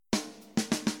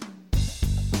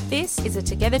This is a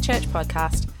Together Church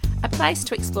podcast, a place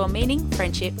to explore meaning,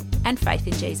 friendship, and faith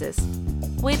in Jesus.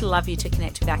 We'd love you to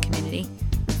connect with our community.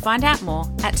 Find out more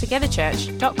at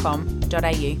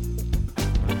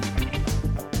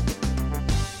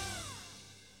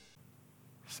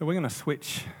togetherchurch.com.au. So we're going to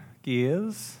switch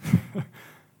gears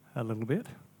a little bit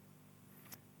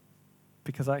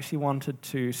because I actually wanted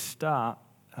to start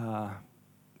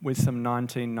with some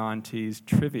 1990s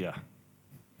trivia.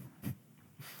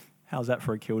 How's that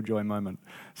for a killjoy moment?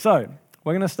 So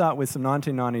we're going to start with some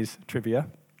 1990s trivia,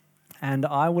 and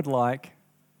I would like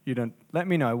you to let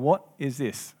me know, what is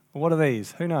this? What are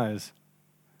these? Who knows?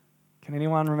 Can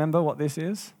anyone remember what this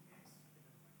is?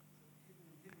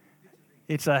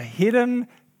 It's a hidden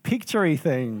picture-y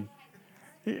thing.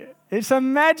 It's a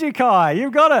magic eye.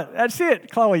 You've got it. That's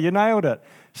it. Chloe, you nailed it.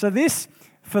 So this,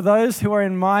 for those who are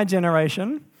in my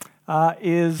generation,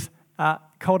 is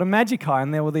called a magic eye.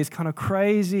 And there were these kind of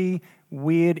crazy,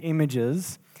 weird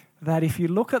images that if you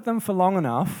look at them for long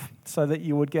enough so that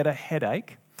you would get a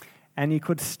headache, and you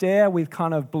could stare with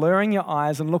kind of blurring your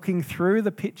eyes and looking through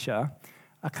the picture,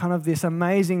 a kind of this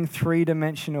amazing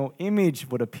three-dimensional image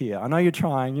would appear. I know you're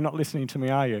trying, you're not listening to me,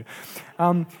 are you?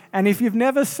 And if you've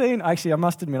never seen, actually I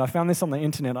must admit, I found this on the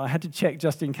internet, I had to check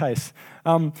just in case.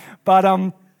 When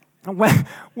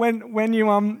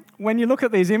you look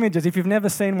at these images, if you've never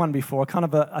seen one before, kind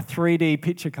of a 3D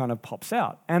picture kind of pops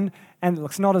out. And it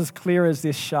looks not as clear as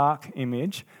this shark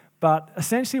image, but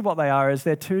essentially what they are is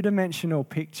they're two-dimensional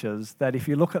pictures that if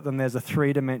you look at them, there's a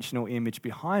three-dimensional image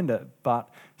behind it, but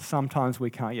sometimes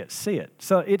we can't yet see it.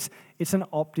 So it's an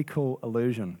optical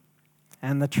illusion.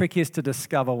 And the trick is to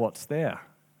discover what's there,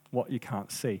 what you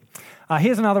can't see.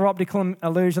 Here's another optical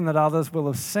illusion that others will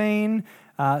have seen.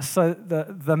 So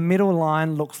the middle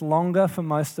line looks longer for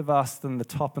most of us than the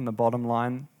top and the bottom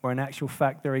line, where in actual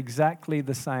fact they're exactly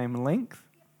the same length.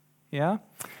 Yeah.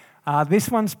 This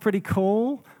one's pretty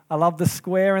cool. I love the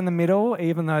square in the middle,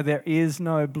 even though there is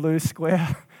no blue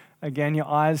square. Again, your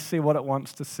eyes see what it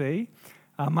wants to see.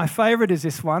 My favorite is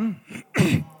this one.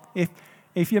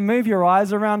 If you move your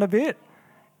eyes around a bit,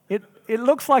 it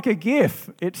looks like a GIF.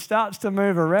 It starts to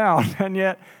move around, and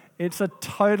yet it's a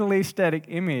totally static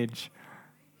image.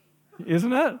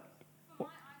 Isn't it?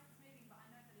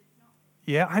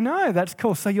 Yeah, I know. That's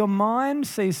cool. So your mind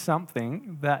sees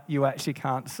something that you actually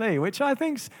can't see, which I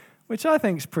think's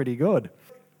pretty good.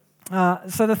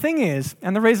 So the thing is,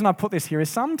 and the reason I put this here is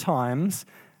sometimes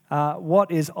what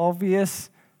is obvious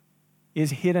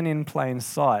is hidden in plain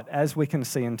sight, as we can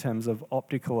see in terms of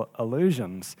optical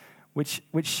illusions, which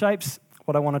shapes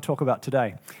what I want to talk about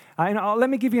today. Let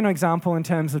me give you an example in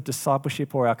terms of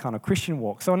discipleship or our kind of Christian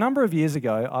walk. So a number of years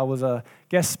ago, I was a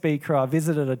guest speaker. I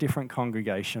visited a different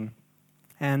congregation.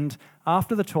 And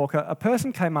after the talk, a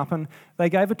person came up and they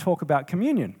gave a talk about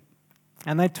communion.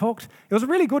 And they talked, it was a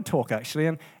really good talk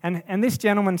actually, and this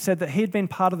gentleman said that he'd been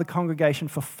part of the congregation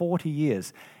for 40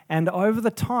 years. And over the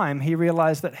time, he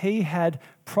realized that he had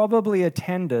probably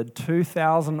attended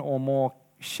 2,000 or more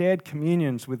shared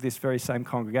communions with this very same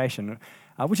congregation,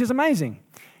 which is amazing.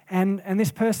 And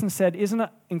this person said, isn't it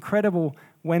incredible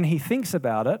when he thinks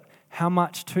about it, how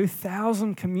much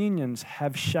 2,000 communions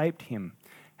have shaped him,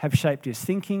 have shaped his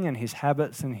thinking and his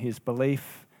habits and his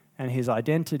belief and his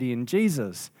identity in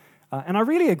Jesus. And I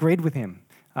really agreed with him.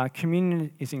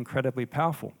 Communion is incredibly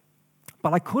powerful.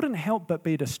 But I couldn't help but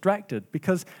be distracted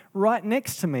because right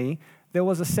next to me, there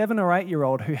was a 7 or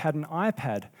 8-year-old who had an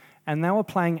iPad and they were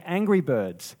playing Angry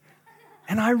Birds.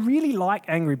 And I really like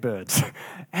Angry Birds.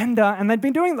 And they'd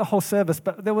been doing it the whole service,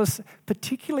 but there was,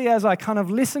 particularly as I kind of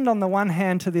listened on the one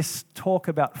hand to this talk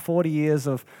about 40 years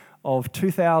of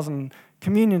 2,000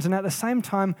 communions, and at the same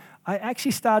time, I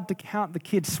actually started to count the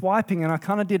kids swiping, and I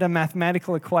kind of did a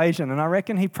mathematical equation, and I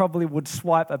reckon he probably would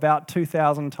swipe about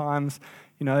 2,000 times,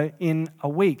 in a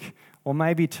week, or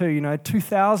maybe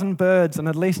 2,000 birds and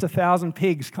at least 1,000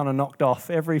 pigs kind of knocked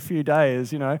off every few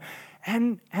days,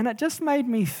 and it just made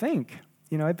me think,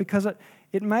 because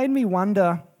it made me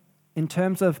wonder in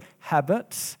terms of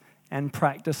habits and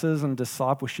practices and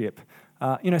discipleship.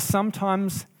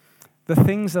 Sometimes the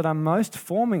things that are most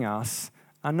forming us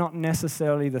are not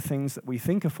necessarily the things that we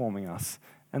think are forming us.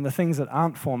 And the things that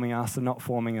aren't forming us are not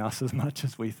forming us as much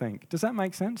as we think. Does that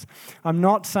make sense? I'm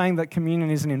not saying that communion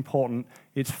isn't important.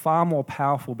 It's far more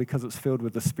powerful because it's filled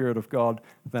with the Spirit of God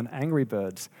than Angry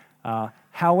Birds.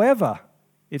 However,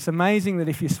 it's amazing that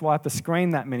if you swipe a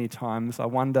screen that many times, I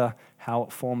wonder how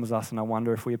it forms us, and I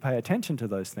wonder if we pay attention to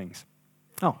those things.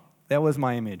 Oh, there was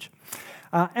my image.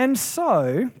 And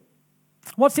so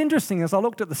what's interesting is I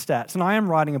looked at the stats, and I am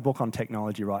writing a book on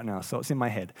technology right now, so it's in my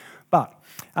head. But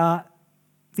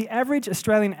The average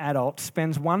Australian adult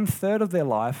spends 1/3 of their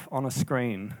life on a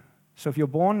screen. So if you're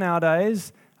born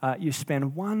nowadays, you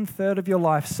spend 1/3 of your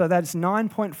life, so that's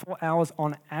 9.4 hours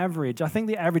on average. I think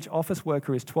the average office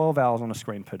worker is 12 hours on a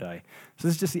screen per day. So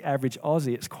this is just the average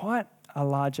Aussie. It's quite a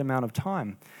large amount of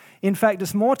time. In fact,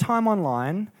 it's more time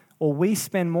online, or we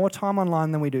spend more time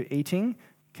online than we do eating,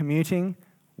 commuting,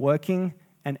 working,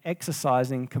 and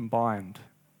exercising combined.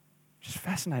 Which is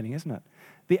fascinating, isn't it?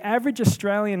 The average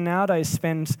Australian nowadays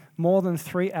spends more than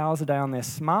 3 hours a day on their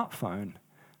smartphone,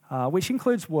 which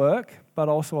includes work, but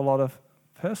also a lot of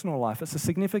personal life. It's a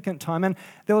significant time. And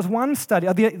there was one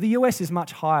study, the US is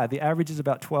much higher. The average is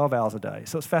about 12 hours a day.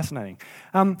 So it's fascinating.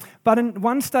 But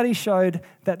one study showed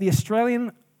that the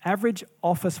Australian average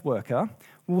office worker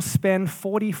will spend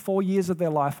 44 years of their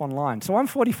life online. So I'm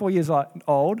 44 years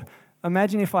old.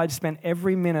 Imagine if I'd spent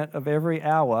every minute of every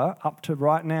hour up to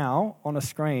right now on a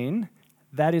screen.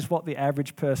 That is what the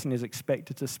average person is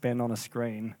expected to spend on a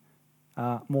screen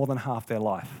more than half their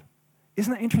life.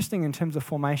 Isn't that interesting in terms of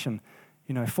formation?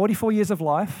 44 years of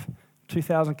life,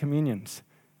 2,000 communions.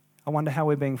 I wonder how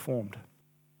we're being formed.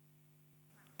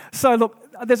 So look,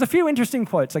 there's a few interesting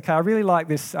quotes, okay? I really like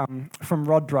this from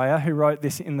Rod Dreher, who wrote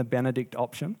this in the Benedict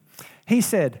option. He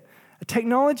said,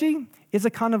 technology is a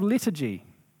kind of liturgy,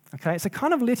 okay? It's a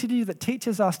kind of liturgy that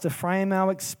teaches us to frame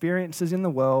our experiences in the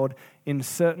world in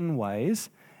certain ways,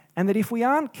 and that if we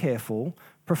aren't careful,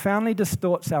 profoundly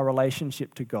distorts our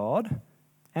relationship to God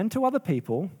and to other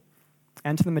people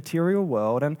and to the material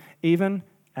world, and even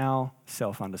our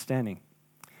self-understanding.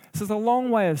 So it's a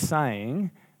long way of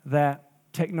saying that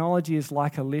technology is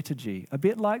like a liturgy, a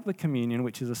bit like the communion,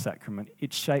 which is a sacrament.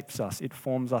 It shapes us, it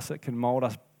forms us, it can mold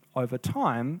us over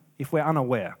time if we're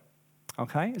unaware.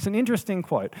 Okay? It's an interesting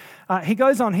quote. He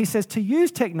goes on, he says, to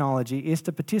use technology is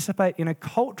to participate in a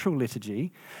cultural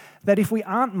liturgy that, if we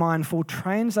aren't mindful,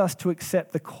 trains us to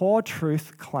accept the core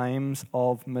truth claims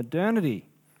of modernity.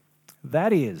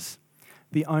 That is,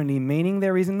 the only meaning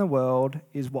there is in the world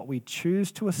is what we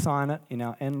choose to assign it in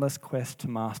our endless quest to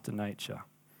master nature.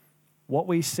 What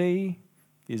we see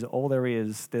is all there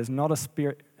is. There's not a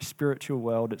spiritual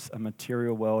world, it's a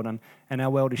material world, and our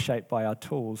world is shaped by our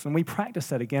tools. And we practice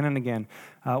that again and again.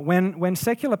 When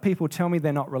secular people tell me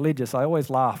they're not religious, I always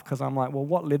laugh, because I'm like, well,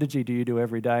 what liturgy do you do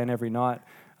every day and every night?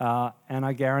 And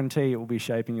I guarantee it will be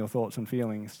shaping your thoughts and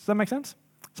feelings. Does that make sense?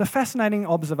 It's a fascinating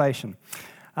observation.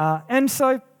 And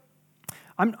so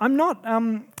I'm not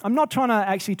trying to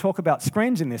actually talk about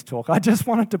screens in this talk. I just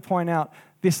wanted to point out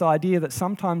this idea that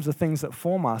sometimes the things that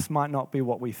form us might not be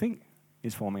what we think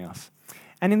is forming us.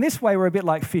 And in this way, we're a bit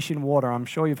like fish in water. I'm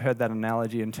sure you've heard that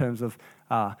analogy in terms of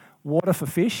water for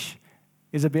fish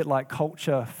is a bit like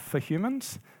culture for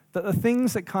humans, that the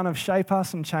things that kind of shape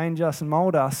us and change us and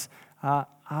mold us are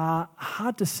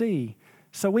hard to see.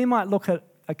 So we might look at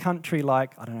a country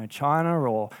like, I don't know, China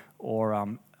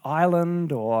or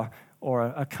Ireland or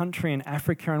a country in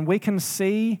Africa, and we can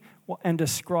see and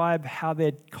describe how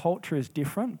their culture is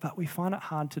different, but we find it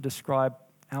hard to describe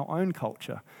our own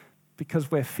culture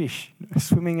because we're fish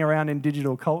swimming around in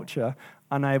digital culture,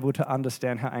 unable to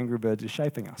understand how Angry Birds is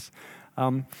shaping us.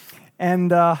 But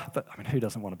who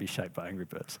doesn't want to be shaped by Angry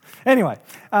Birds? Anyway,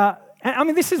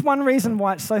 this is one reason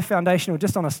why it's so foundational,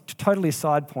 just on a totally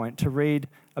side point, to read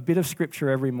a bit of scripture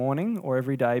every morning or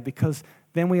every day, because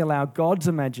then we allow God's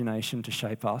imagination to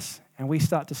shape us, and we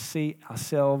start to see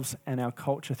ourselves and our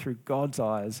culture through God's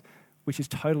eyes, which is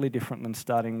totally different than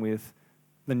starting with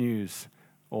the news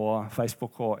or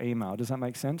Facebook or email. Does that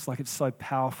make sense? Like, it's so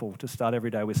powerful to start every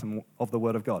day with some of the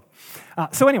Word of God.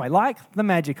 So anyway, like the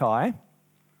magic eye,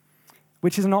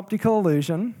 which is an optical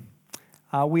illusion,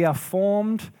 we are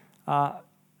formed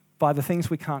by the things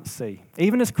we can't see,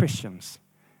 even as Christians.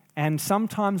 And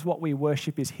sometimes what we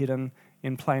worship is hidden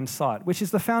in plain sight, which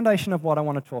is the foundation of what I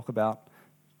want to talk about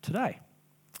today.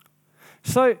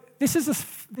 So this is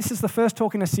the first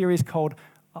talk in a series called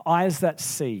Eyes That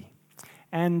See.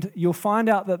 And you'll find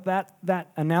out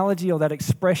that analogy or that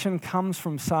expression comes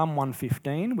from Psalm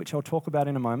 115, which I'll talk about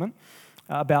in a moment,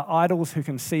 about idols who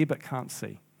can see but can't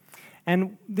see.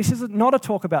 And this is not a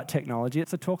talk about technology,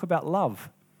 it's a talk about love,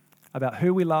 about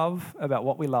who we love, about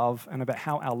what we love, and about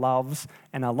how our loves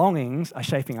and our longings are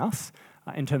shaping us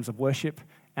in terms of worship,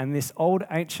 and this old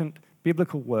ancient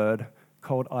biblical word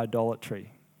called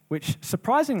idolatry, which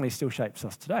surprisingly still shapes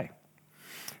us today.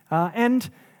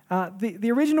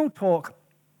 The original talk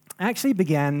actually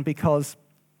began because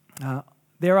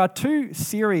there are two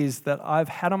series that I've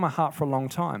had on my heart for a long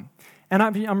time. And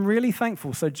I'm really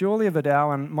thankful. So Julia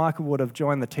Vidal and Michael Wood have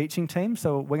joined the teaching team,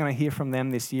 so we're going to hear from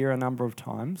them this year a number of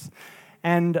times.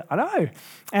 And I know.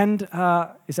 And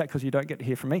is that because you don't get to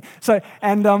hear from me? So,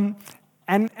 and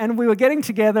And we were getting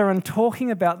together and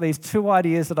talking about these two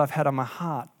ideas that I've had on my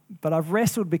heart, but I've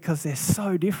wrestled because they're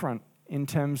so different in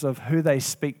terms of who they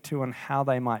speak to and how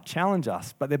they might challenge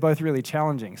us, but they're both really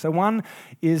challenging. So one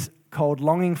is called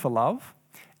Longing for Love,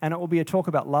 and it will be a talk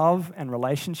about love and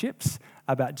relationships,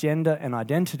 about gender and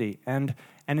identity. And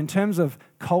in terms of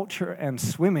culture and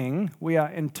swimming, we are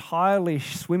entirely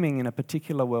swimming in a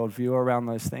particular worldview around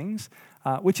those things,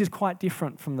 which is quite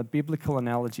different from the biblical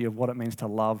analogy of what it means to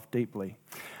love deeply.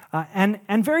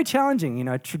 And very challenging. You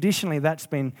know, traditionally that's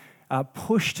been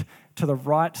pushed to the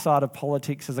right side of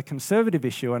politics as a conservative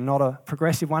issue and not a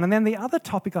progressive one. And then the other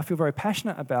topic I feel very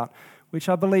passionate about, which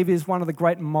I believe is one of the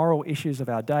great moral issues of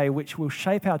our day, which will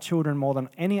shape our children more than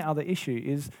any other issue,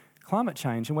 is climate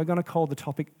change. And we're going to call the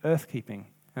topic earthkeeping.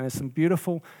 And there's some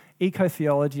beautiful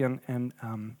eco-theology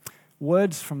and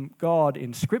words from God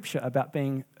in Scripture about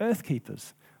being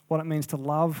earthkeepers, what it means to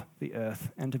love the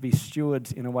earth and to be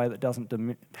stewards in a way that doesn't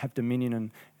have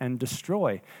dominion and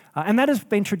destroy. And that has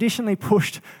been traditionally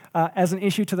pushed as an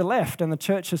issue to the left, and the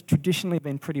church has traditionally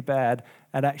been pretty bad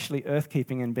at actually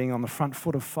earthkeeping and being on the front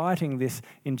foot of fighting this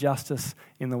injustice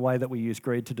in the way that we use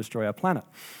greed to destroy our planet.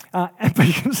 But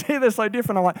you can see they're so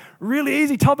different. I'm like, really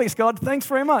easy topics, God, thanks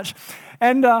very much.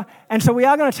 And so we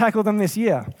are going to tackle them this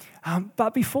year.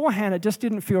 But beforehand, it just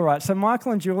didn't feel right. So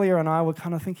Michael and Julia and I were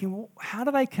kind of thinking, well, how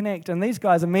do they connect? And these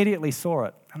guys immediately saw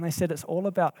it. And they said, it's all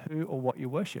about who or what you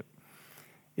worship.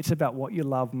 It's about what you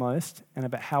love most and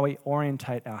about how we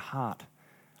orientate our heart.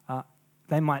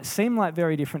 They might seem like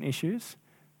very different issues,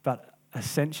 but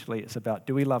essentially it's about,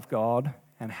 do we love God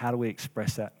and how do we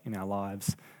express that in our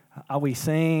lives? Are we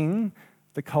seeing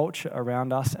the culture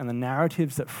around us and the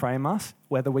narratives that frame us,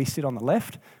 whether we sit on the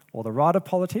left or the right of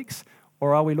politics,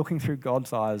 or are we looking through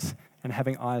God's eyes and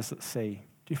having eyes that see?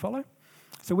 Do you follow?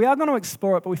 So we are going to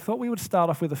explore it, but we thought we would start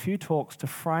off with a few talks to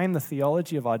frame the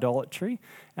theology of idolatry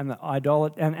and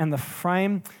the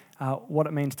frame what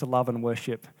it means to love and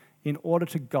worship in order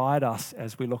to guide us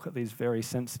as we look at these very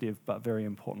sensitive but very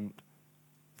important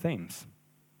themes.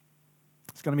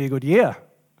 It's going to be a good year.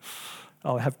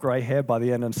 I'll have grey hair by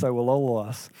the end, and so will all of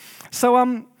us. So,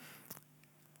 where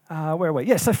are we?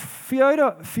 Yeah, so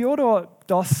Fyodor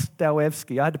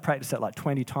Dostoevsky, I had to practice that like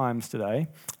 20 times today,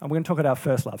 and we're going to talk about our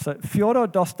first love. So Fyodor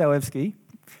Dostoevsky,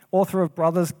 author of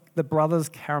The Brothers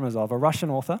Karamazov, a Russian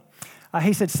author,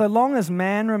 he said, so long as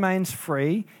man remains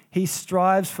free, he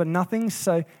strives for nothing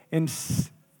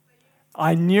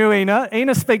I knew Ina.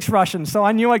 Ina speaks Russian, so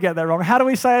I knew I'd get that wrong. How do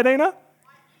we say it, Ina?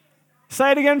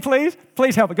 Say it again, please.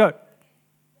 Please help it. Go.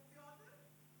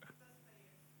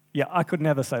 Yeah, I could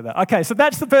never say that. Okay, so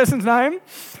that's the person's name.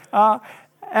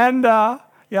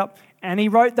 Yep. And he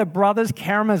wrote The Brothers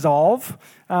Karamazov.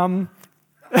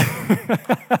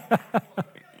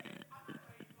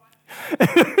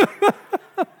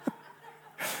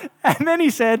 And then he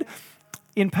said,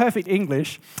 in perfect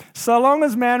English, so long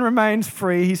as man remains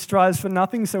free, he strives for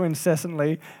nothing so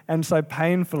incessantly and so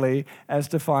painfully as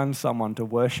to find someone to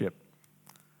worship.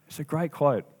 It's a great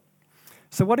quote.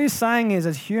 So what he's saying is,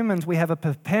 as humans, we have a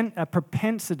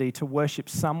propensity to worship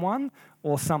someone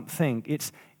or something.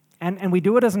 And we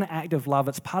do it as an act of love.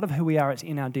 It's part of who we are. It's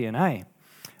in our DNA.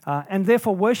 And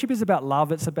therefore, worship is about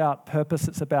love. It's about purpose.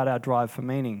 It's about our drive for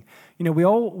meaning. You know, we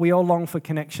all long for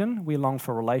connection. We long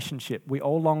for relationship. We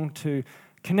all long to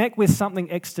connect with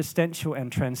something existential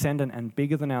and transcendent and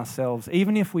bigger than ourselves.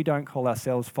 Even if we don't call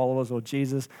ourselves followers or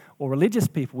Jesus or religious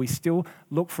people, we still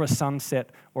look for a sunset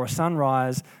or a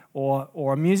sunrise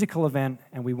or a musical event,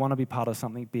 and we want to be part of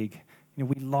something big. You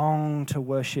know, we long to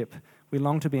worship. We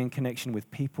long to be in connection with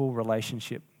people,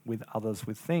 relationship with others,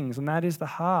 with things, and that is the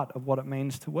heart of what it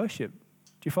means to worship.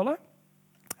 Do you follow?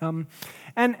 And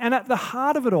at the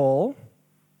heart of it all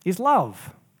is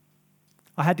love.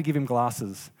 I had to give him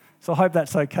glasses, so I hope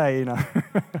that's okay, you know.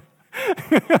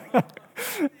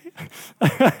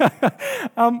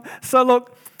 So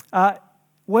look,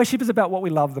 worship is about what we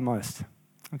love the most.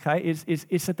 Okay,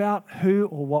 it's about who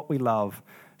or what we love.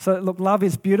 So look, love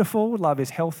is beautiful. Love is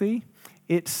healthy.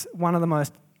 It's one of the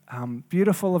most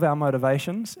beautiful of our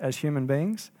motivations as human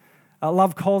beings.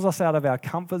 Love calls us out of our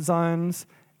comfort zones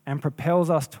and propels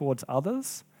us towards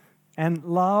others. And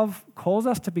love calls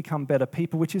us to become better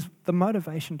people, which is the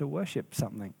motivation to worship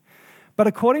something. But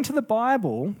according to the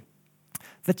Bible,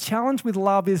 the challenge with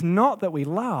love is not that we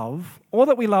love or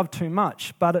that we love too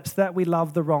much, but it's that we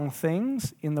love the wrong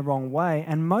things in the wrong way,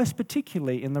 and most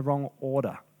particularly in the wrong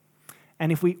order.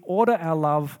 And if we order our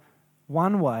love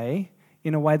one way,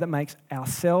 in a way that makes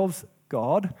ourselves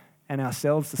God and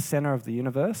ourselves the center of the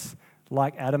universe,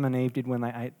 like Adam and Eve did when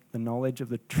they ate the knowledge of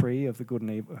the tree of the good and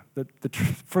evil, the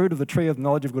fruit of the tree of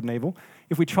knowledge of good and evil,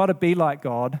 if we try to be like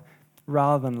God,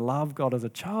 rather than love God as a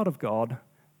child of God,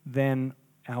 then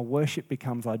our worship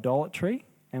becomes idolatry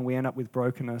and we end up with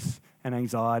brokenness and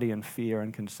anxiety and fear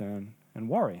and concern and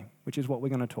worry, which is what we're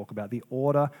going to talk about, the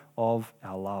order of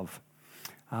our love.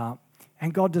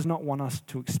 And God does not want us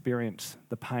to experience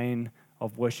the pain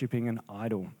of worshipping an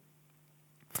idol.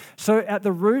 So at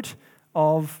the root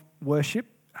of worship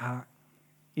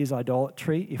is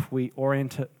idolatry if we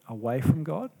orient it away from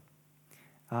God.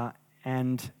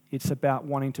 And it's about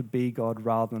wanting to be God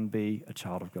rather than be a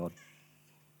child of God.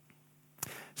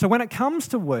 So when it comes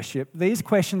to worship, these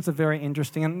questions are very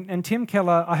interesting. And Tim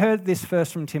Keller, I heard this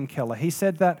first from Tim Keller. He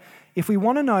said that if we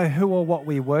want to know who or what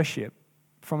we worship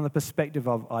from the perspective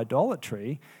of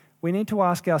idolatry, we need to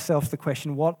ask ourselves the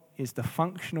question, what is the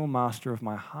functional master of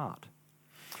my heart?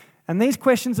 And these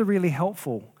questions are really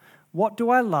helpful. What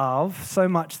do I love so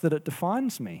much that it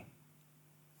defines me?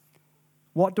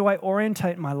 What do I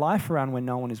orientate my life around when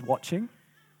no one is watching?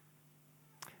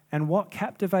 And what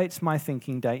captivates my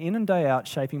thinking day in and day out,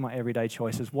 shaping my everyday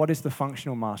choices? What is the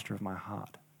functional master of my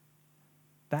heart?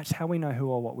 That's how we know who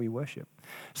or what we worship.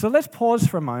 So let's pause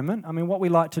for a moment. I mean, what we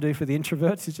like to do for the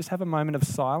introverts is just have a moment of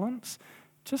silence.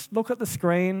 Just look at the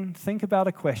screen, think about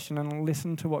a question, and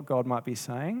listen to what God might be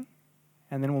saying.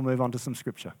 And then we'll move on to some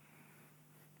scripture.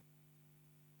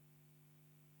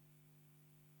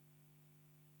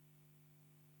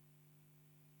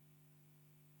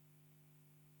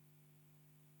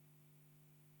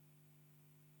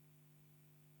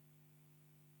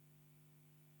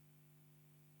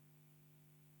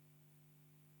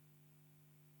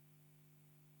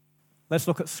 Let's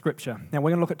look at Scripture. Now, we're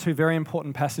going to look at two very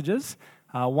important passages.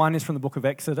 One is from the book of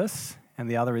Exodus,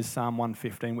 and the other is Psalm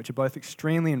 115, which are both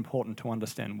extremely important to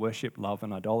understand worship, love,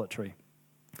 and idolatry.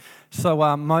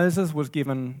 So Moses was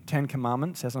given 10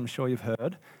 commandments, as I'm sure you've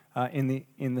heard, in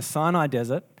the Sinai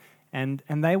desert, and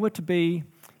they were to be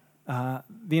the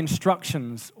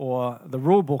instructions or the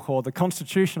rule book or the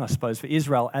constitution, I suppose, for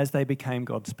Israel as they became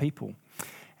God's people.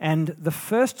 And the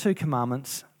first two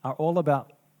commandments are all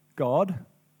about God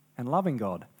and loving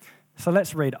God. So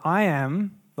let's read. I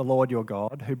am the Lord your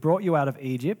God, who brought you out of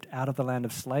Egypt, out of the land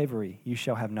of slavery. You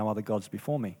shall have no other gods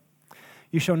before me.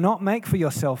 You shall not make for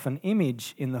yourself an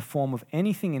image in the form of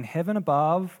anything in heaven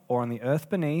above, or on the earth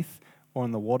beneath, or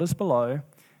in the waters below.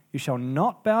 You shall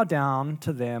not bow down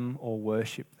to them or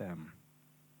worship them.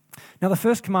 Now, the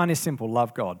first command is simple,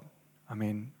 love God. I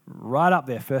mean, right up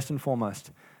there, first and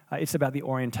foremost. It's about the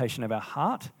orientation of our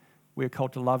heart. We're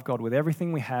called to love God with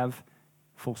everything we have,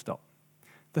 full stop.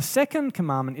 The second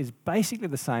commandment is basically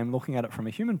the same, looking at it from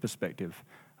a human perspective.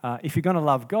 If you're going to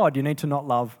love God, you need to not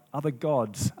love other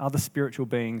gods, other spiritual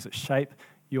beings that shape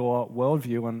your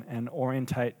worldview and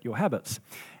orientate your habits.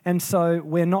 And so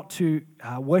we're not to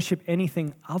worship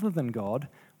anything other than God,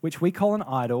 which we call an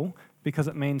idol, because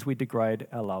it means we degrade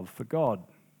our love for God.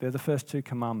 They're the first two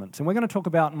commandments. And we're going to talk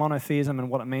about monotheism and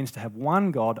what it means to have one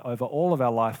God over all of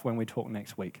our life when we talk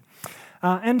next week.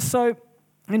 And so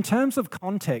in terms of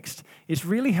context, it's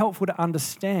really helpful to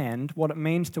understand what it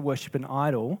means to worship an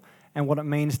idol and what it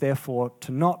means, therefore,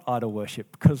 to not idol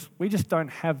worship, because we just don't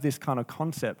have this kind of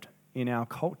concept in our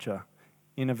culture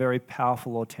in a very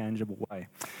powerful or tangible way.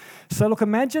 So look,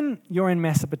 imagine you're in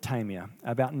Mesopotamia,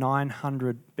 about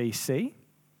 900 BC,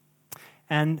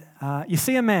 and you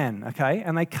see a man, okay,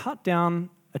 and they cut down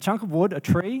a chunk of wood, a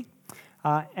tree,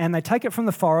 and they take it from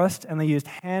the forest and they used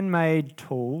handmade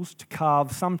tools to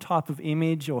carve some type of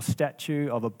image or statue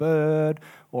of a bird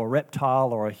or a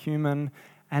reptile or a human.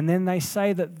 And then they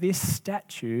say that this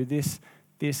statue,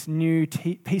 this new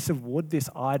piece of wood, this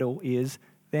idol, is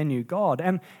their new god.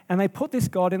 And they put this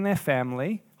god in their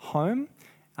family home,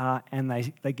 and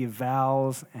they give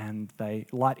vows and they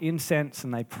light incense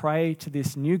and they pray to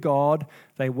this new god.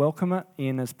 They welcome it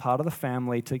in as part of the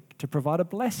family to provide a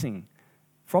blessing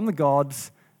from the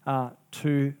gods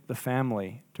to the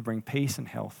family to bring peace and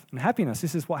health and happiness.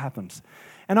 This is what happens.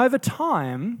 And over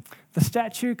time, the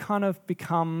statue kind of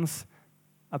becomes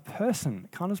a person.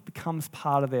 It kind of becomes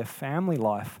part of their family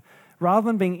life. Rather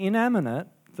than being inanimate,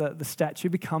 the statue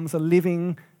becomes a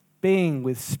living being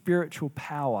with spiritual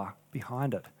power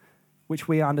behind it, which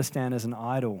we understand as an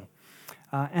idol.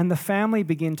 And the family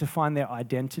begin to find their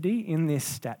identity in this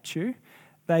statue.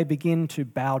 They begin to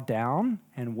bow down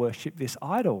and worship this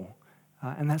idol.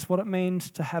 And that's what it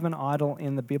means to have an idol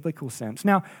in the biblical sense.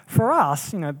 Now, for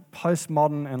us,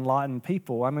 postmodern, enlightened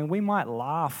people, I mean, we might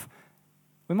laugh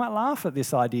at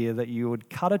this idea that you would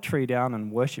cut a tree down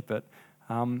and worship it.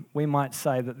 We might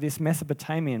say that this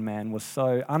Mesopotamian man was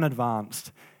so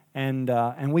unadvanced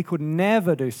and we could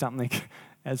never do something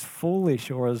as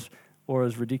foolish or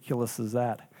as ridiculous as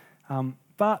that.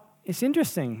 But it's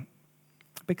interesting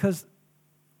because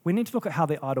we need to look at how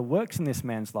the idol works in this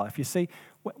man's life. You see,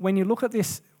 when you look at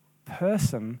this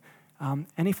person,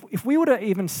 and if we were to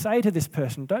even say to this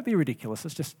person, don't be ridiculous,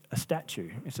 it's just a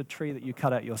statue, it's a tree that you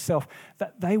cut out yourself,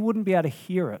 that they wouldn't be able to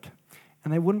hear it.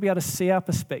 And they wouldn't be able to see our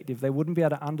perspective. They wouldn't be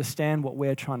able to understand what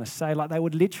we're trying to say. Like, they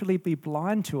would literally be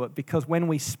blind to it, because when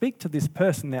we speak to this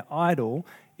person, their idol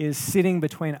is sitting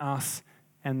between us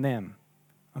and them.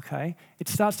 Okay? It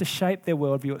starts to shape their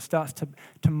worldview. It starts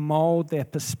to mold their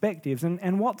perspectives.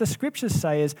 And what the scriptures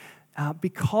say is,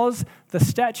 because the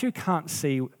statue can't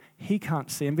see, he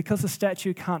can't see, and because the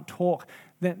statue can't talk,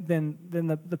 then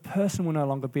the person will no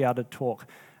longer be able to talk.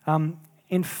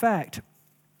 In fact,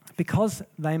 because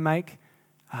they make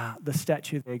the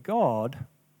statue their God,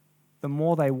 the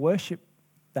more they worship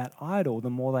that idol, the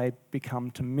more they become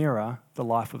to mirror the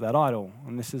life of that idol.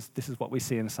 And this is what we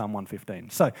see in Psalm 115.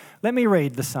 So let me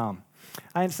read the psalm.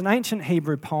 It's an ancient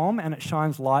Hebrew poem, and it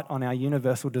shines light on our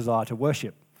universal desire to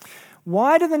worship.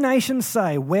 Why do the nations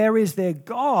say, "Where is their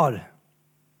God?"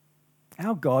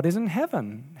 Our God is in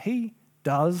heaven. He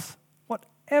does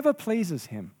whatever pleases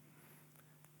him.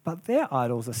 But their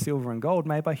idols are silver and gold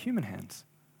made by human hands.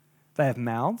 They have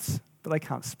mouths, but they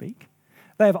can't speak.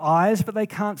 They have eyes, but they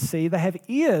can't see. They have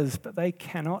ears, but they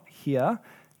cannot hear.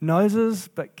 Noses,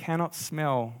 but cannot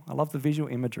smell. I love the visual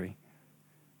imagery.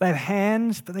 They have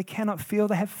hands, but they cannot feel.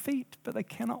 They have feet, but they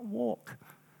cannot walk.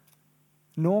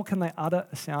 Nor can they utter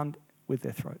a sound with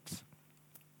their throats.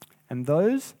 And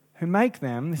those who make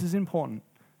them, this is important,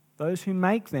 those who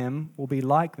make them will be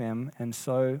like them, and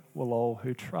so will all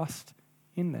who trust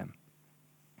in them.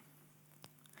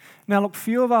 Now look,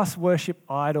 few of us worship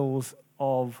idols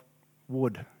of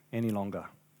wood any longer.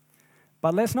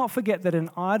 But let's not forget that an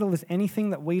idol is anything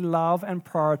that we love and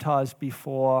prioritize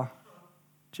before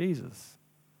Jesus.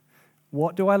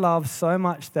 What do I love so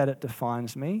much that it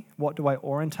defines me? What do I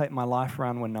orientate my life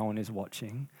around when no one is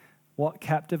watching? What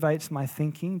captivates my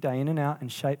thinking day in and out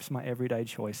and shapes my everyday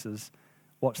choices?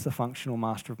 What's the functional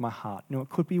master of my heart? It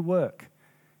could be work.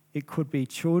 It could be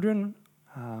children.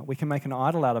 We can make an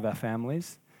idol out of our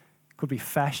families. It could be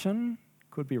fashion.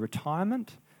 It could be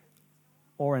retirement.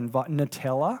 Or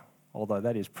Nutella, although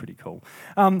that is pretty cool.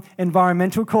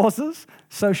 Environmental causes,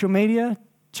 social media.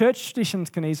 Church traditions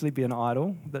can easily be an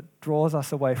idol that draws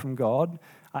us away from God.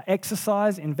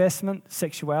 Exercise, investment,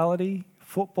 sexuality,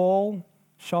 football,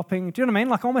 shopping. Do you know what I mean?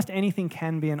 Like, almost anything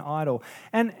can be an idol.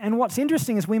 And what's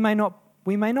interesting is we may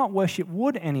not worship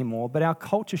wood anymore, but our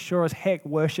culture sure as heck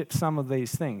worships some of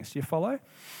these things. Do you follow?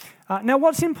 Now,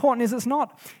 what's important is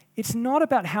it's not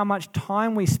about how much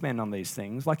time we spend on these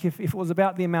things. Like, if it was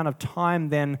about the amount of time,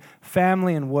 then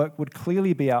family and work would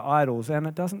clearly be our idols, and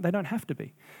they don't have to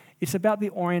be. It's about the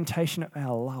orientation of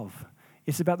our love.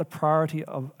 It's about the priority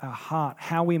of our heart,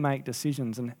 how we make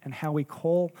decisions, and how we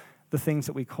call the things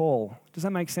that we call. Does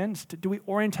that make sense? Do we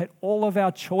orientate all of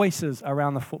our choices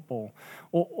around the football,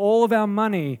 or all of our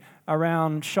money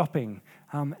around shopping?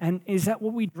 And is that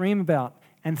what we dream about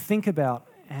and think about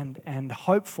and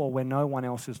hope for when no one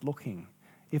else is looking?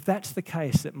 If that's the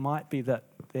case, it might be that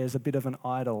there's a bit of an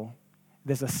idol.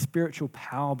 There's a spiritual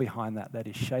power behind that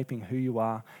is shaping who you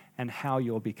are and how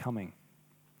you're becoming.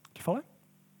 Do you follow?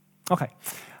 Okay.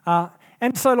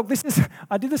 And so, look,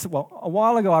 I did this, a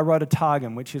while ago I wrote a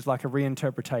Targum, which is like a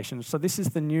reinterpretation. So this is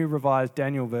the new revised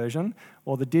Daniel version,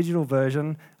 or the digital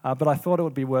version, but I thought it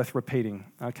would be worth repeating,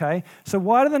 okay? So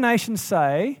why do the nations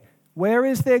say, "Where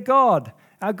is their God?"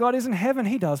 Our God is in heaven.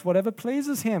 He does whatever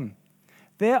pleases him.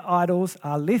 Their idols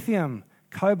are lithium,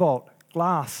 cobalt,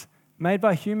 glass, made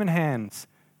by human hands.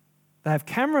 They have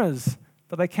cameras,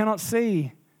 but they cannot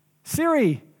see.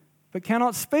 Siri, but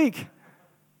cannot speak.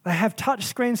 They have touch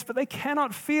screens, but they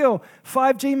cannot feel.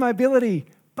 5G mobility,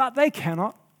 but they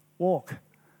cannot walk.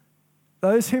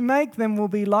 Those who make them will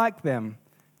be like them,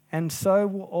 and so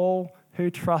will all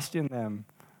who trust in them.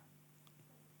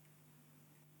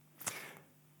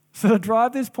 So to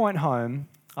drive this point home,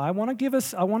 I want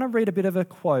to read a bit of a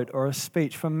quote or a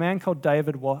speech from a man called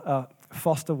David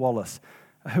Foster Wallace,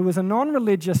 who was a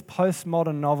non-religious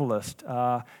postmodern novelist,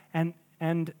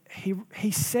 and he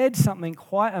said something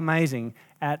quite amazing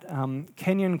at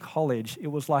Kenyon College. It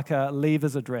was like a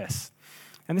leaver's address.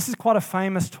 And this is quite a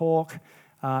famous talk.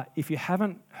 If you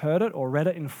haven't heard it or read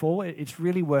it in full, it's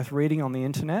really worth reading on the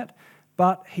internet.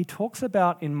 But he talks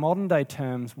about, in modern day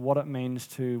terms, what it means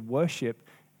to worship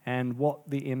and what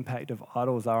the impact of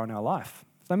idols are in our life.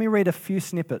 Let me read a few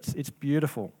snippets. It's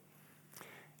beautiful.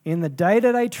 In the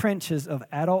day-to-day trenches of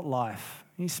adult life,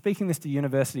 he's speaking this to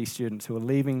university students who are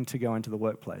leaving to go into the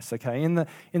workplace, okay? In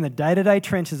the day-to-day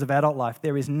trenches of adult life,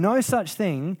 there is no such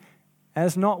thing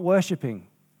as not worshipping.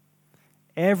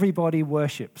 Everybody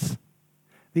worships.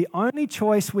 The only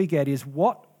choice we get is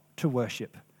what to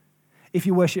worship. If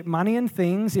you worship money and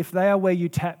things, if they are where you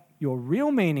tap your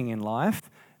real meaning in life,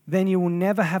 then you will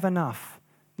never have enough.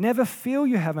 Never feel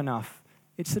you have enough.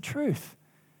 It's the truth.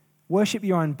 Worship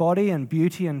your own body and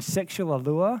beauty and sexual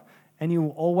allure, and you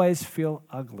will always feel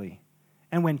ugly.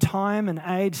 And when time and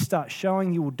age start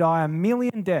showing, you will die a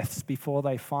million deaths before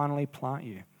they finally plant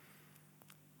you.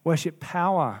 Worship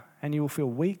power, and you will feel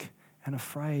weak and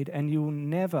afraid, and you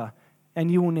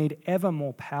will need ever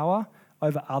more power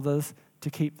over others to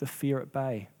keep the fear at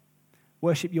bay.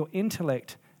 Worship your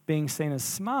intellect, being seen as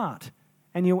smart,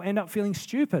 and you'll end up feeling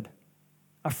stupid,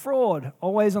 a fraud,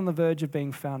 always on the verge of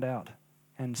being found out,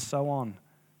 and so on.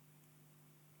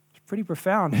 It's pretty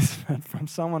profound, isn't it, from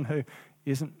someone who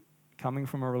isn't coming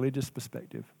from a religious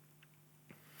perspective.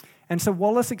 And so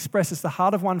Wallace expresses the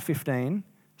heart of 115,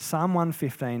 Psalm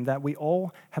 115, that we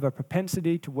all have a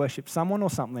propensity to worship someone or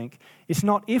something. It's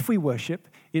not if we worship,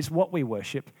 it's what we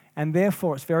worship. And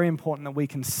therefore, it's very important that we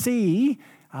can see,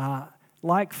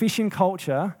 like fish in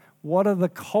culture, what are the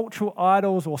cultural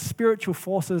idols or spiritual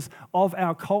forces of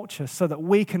our culture so that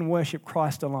we can worship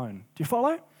Christ alone. Do you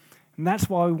follow? And that's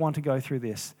why we want to go through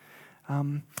this.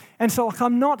 And so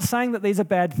I'm not saying that these are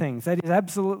bad things. That is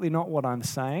absolutely not what I'm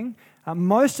saying.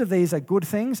 Most of these are good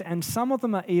things, and some of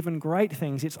them are even great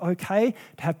things. It's okay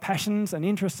to have passions and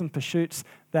interests and pursuits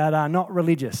that are not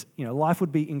religious. You know, life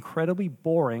would be incredibly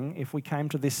boring if we came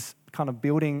to this kind of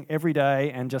building every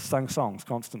day and just sung songs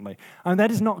constantly. And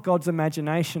that is not God's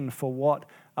imagination for what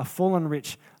a full and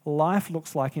rich life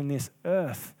looks like in this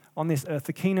earth. On this earth,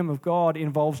 the kingdom of God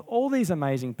involves all these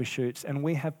amazing pursuits, and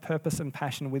we have purpose and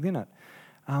passion within it.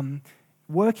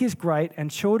 Work is great,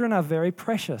 and children are very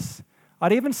precious.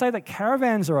 I'd even say that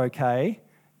caravans are okay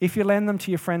if you lend them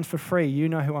to your friends for free. You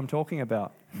know who I'm talking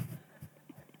about.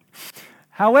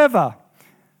 However,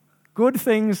 good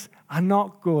things are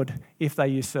not good if they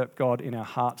usurp God in our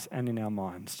hearts and in our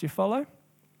minds. Do you follow?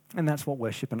 And that's what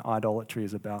worship and idolatry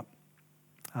is about.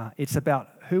 It's about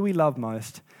who we love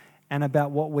most and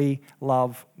about what we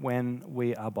love when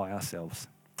we are by ourselves.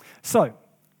 So,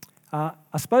 I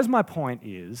suppose my point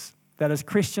is that as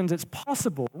Christians, it's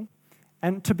possible,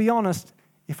 and to be honest,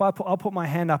 I'll put my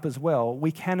hand up as well,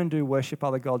 we can and do worship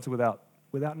other gods without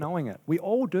knowing it. We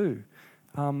all do.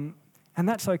 And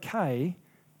that's okay,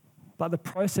 but the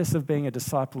process of being a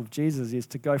disciple of Jesus is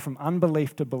to go from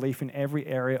unbelief to belief in every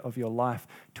area of your life,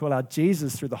 to allow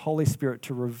Jesus through the Holy Spirit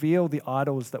to reveal the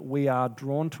idols that we are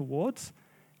drawn towards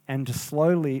and to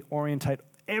slowly orientate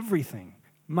everything,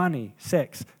 money,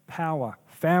 sex, power,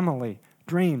 family,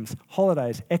 dreams,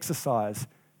 holidays, exercise,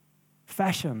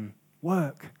 fashion,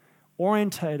 work,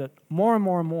 orientate it more and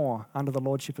more and more under the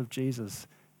lordship of Jesus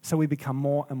so we become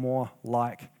more and more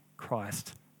like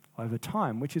Christ over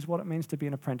time, which is what it means to be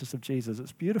an apprentice of Jesus.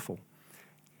 It's beautiful.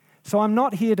 So I'm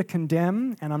not here to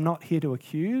condemn and I'm not here to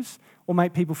accuse or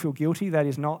make people feel guilty. That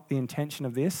is not the intention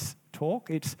of this talk.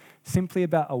 It's simply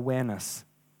about awareness.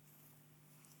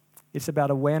 It's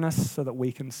about awareness so that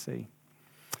we can see.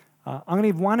 I'm going to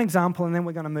give one example and then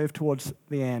we're going to move towards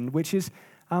the end, which is,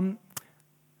 and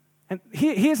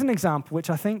here's an example which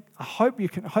I hope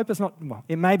it's not, well,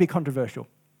 it may be controversial,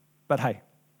 but hey,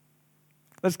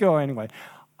 let's go anyway.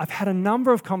 I've had a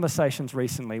number of conversations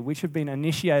recently which have been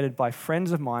initiated by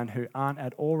friends of mine who aren't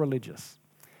at all religious,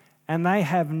 and they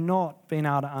have not been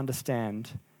able to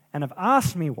understand and have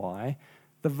asked me why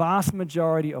the vast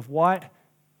majority of white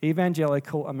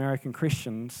evangelical American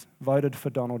Christians voted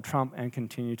for Donald Trump and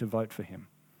continue to vote for him.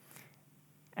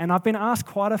 And I've been asked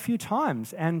quite a few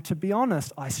times, and to be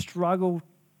honest, I struggle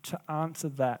to answer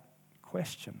that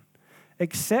question.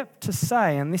 Except to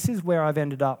say, and this is where I've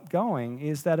ended up going,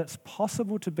 is that it's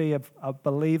possible to be a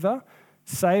believer,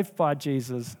 saved by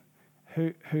Jesus,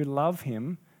 who love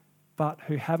him, but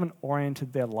who haven't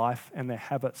oriented their life and their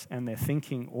habits and their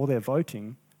thinking or their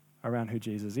voting around who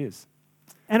Jesus is.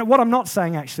 And what I'm not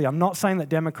saying, actually, I'm not saying that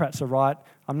Democrats are right.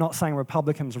 I'm not saying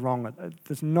Republicans are wrong.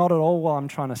 That's not at all what I'm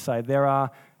trying to say. There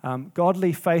are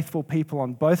godly, faithful people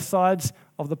on both sides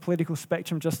of the political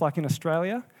spectrum, just like in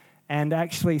Australia. And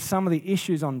actually, some of the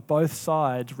issues on both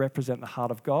sides represent the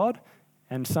heart of God,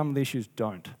 and some of the issues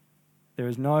don't. There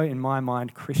is no, in my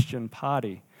mind, Christian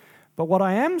party. But what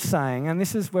I am saying, and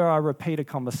this is where I repeat a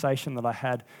conversation that I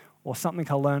had, or something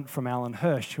I learned from Alan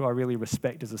Hirsch, who I really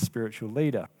respect as a spiritual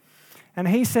leader. And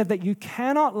he said that you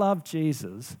cannot love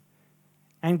Jesus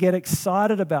and get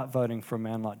excited about voting for a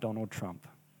man like Donald Trump.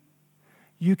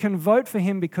 You can vote for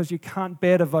him because you can't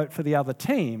bear to vote for the other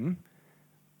team,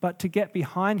 but to get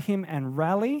behind him and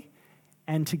rally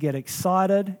and to get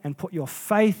excited and put your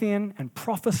faith in and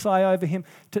prophesy over him,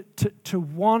 to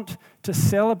want to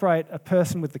celebrate a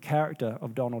person with the character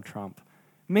of Donald Trump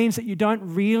means that you don't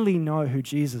really know who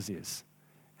Jesus is.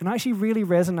 And I actually really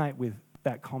resonate with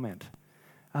that comment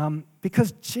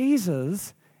because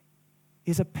Jesus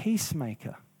is a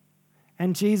peacemaker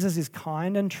and Jesus is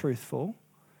kind and truthful.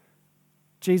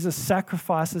 Jesus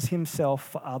sacrifices himself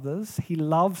for others. He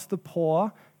loves the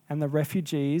poor and the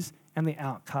refugees and the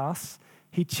outcasts.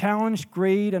 He challenged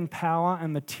greed and power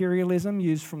and materialism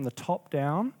used from the top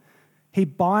down. He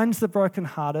binds the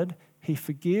brokenhearted. He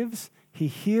forgives. He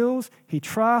heals. He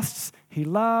trusts. He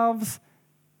loves.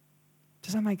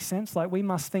 Does that make sense? Like, we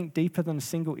must think deeper than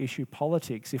single issue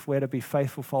politics if we're to be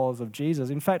faithful followers of Jesus.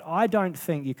 In fact, I don't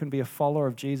think you can be a follower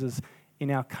of Jesus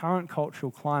in our current cultural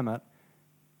climate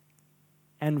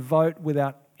and vote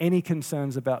without any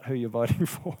concerns about who you're voting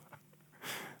for.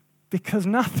 Because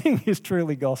nothing is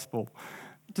truly gospel.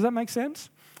 Does that make sense?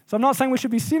 So I'm not saying we should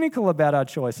be cynical about our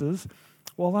choices.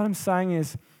 Well, what I'm saying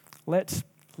is let's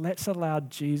allow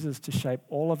Jesus to shape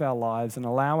all of our lives and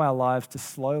allow our lives to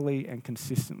slowly and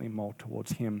consistently mold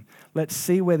towards him. Let's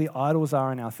see where the idols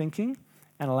are in our thinking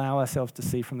and allow ourselves to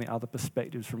see from the other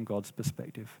perspectives, from God's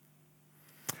perspective.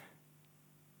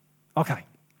 Okay,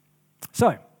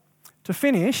 so to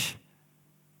finish,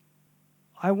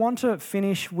 I want to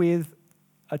finish with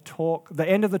a talk, the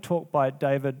end of the talk by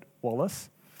David Wallace.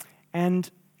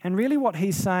 And really what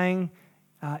he's saying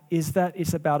is that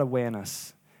it's about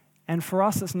awareness. And for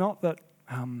us, it's not that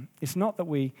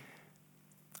we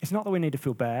need to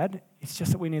feel bad. It's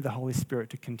just that we need the Holy Spirit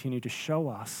to continue to show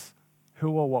us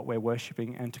who or what we're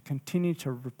worshipping and to continue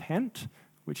to repent,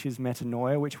 which is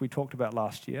metanoia, which we talked about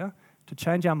last year, to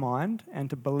change our mind and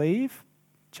to believe,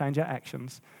 change our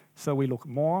actions, so we look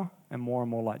more and more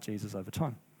and more like Jesus over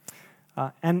time.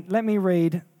 And let me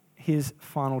read his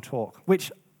final talk,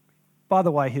 which, by the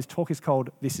way, his talk is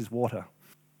called This is Water.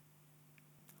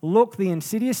 Look, the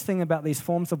insidious thing about these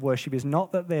forms of worship is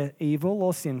not that they're evil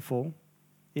or sinful,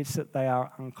 it's that they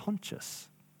are unconscious.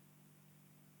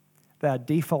 They are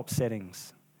default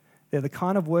settings. They're the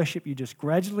kind of worship you just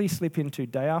gradually slip into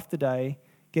day after day,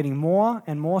 getting more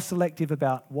and more selective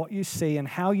about what you see and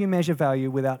how you measure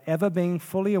value without ever being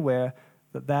fully aware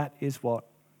that that is what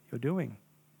you're doing.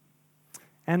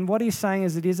 And what he's saying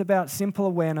is it is about simple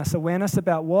awareness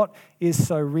about what is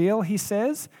so real, he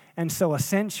says, and so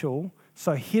essential,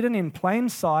 so hidden in plain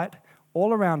sight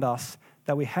all around us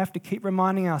that we have to keep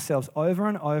reminding ourselves over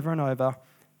and over and over,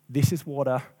 this is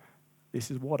water, this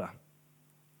is water.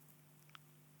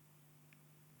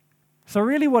 So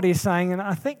really what he's saying, and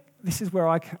I think this is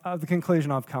where the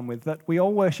conclusion I've come with, that we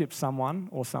all worship someone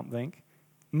or something.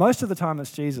 Most of the time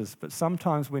it's Jesus, but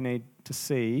sometimes we need to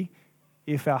see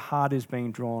if our heart is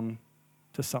being drawn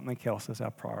to something else as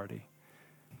our priority.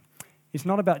 It's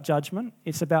not about judgment,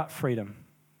 it's about freedom.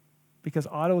 Because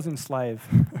idols enslave.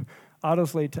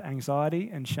 Idols lead to anxiety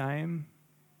and shame,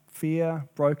 fear,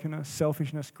 brokenness,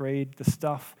 selfishness, greed, the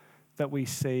stuff that we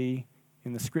see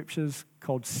in the scriptures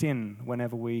called sin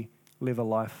whenever we live a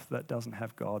life that doesn't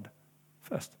have God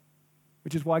first.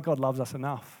 Which is why God loves us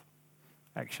enough,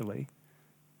 actually,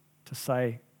 to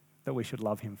say that we should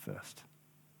love him first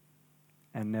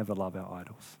and never love our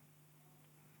idols.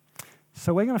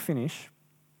 So we're going to finish,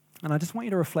 and I just want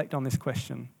you to reflect on this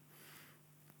question.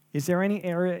 Is there any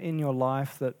area in your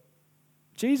life that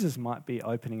Jesus might be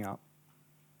opening up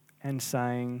and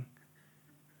saying,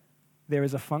 there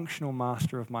is a functional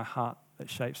master of my heart that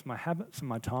shapes my habits and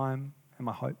my time and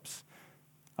my hopes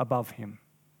above him?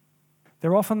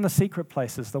 They're often the secret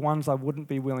places, the ones I wouldn't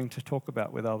be willing to talk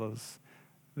about with others.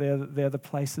 They're the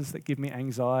places that give me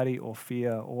anxiety or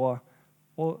fear or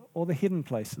the hidden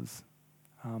places.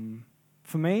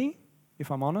 For me, if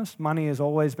I'm honest, money has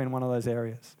always been one of those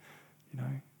areas.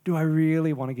 Do I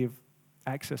really want to give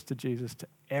access to Jesus to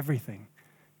everything?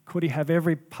 Could he have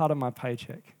every part of my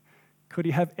paycheck? Could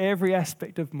he have every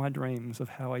aspect of my dreams of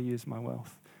how I use my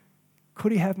wealth?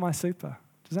 Could he have my super?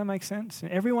 Does that make sense?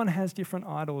 And everyone has different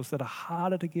idols that are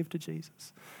harder to give to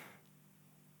Jesus.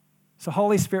 So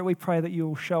Holy Spirit, we pray that you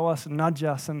will show us, nudge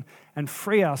us, and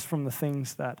free us from the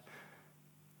things that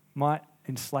might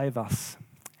enslave us.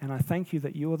 And I thank you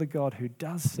that you are the God who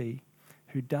does see,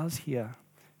 who does hear,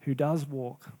 who does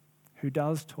walk, who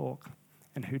does talk,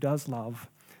 and who does love,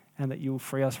 and that you will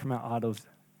free us from our idols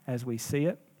as we see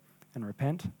it and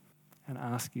repent and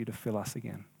ask you to fill us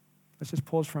again. Let's just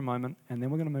pause for a moment, and then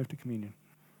we're going to move to communion.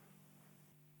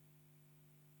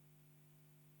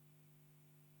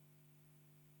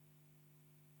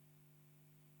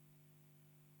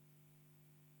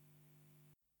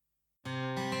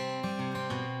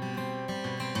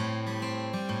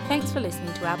 Thanks for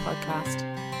listening to our podcast.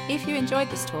 If you enjoyed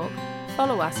this talk,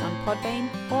 follow us on Podbean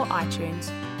or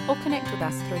iTunes, or connect with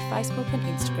us through Facebook and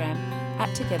Instagram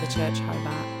at Together Church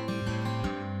Hobart.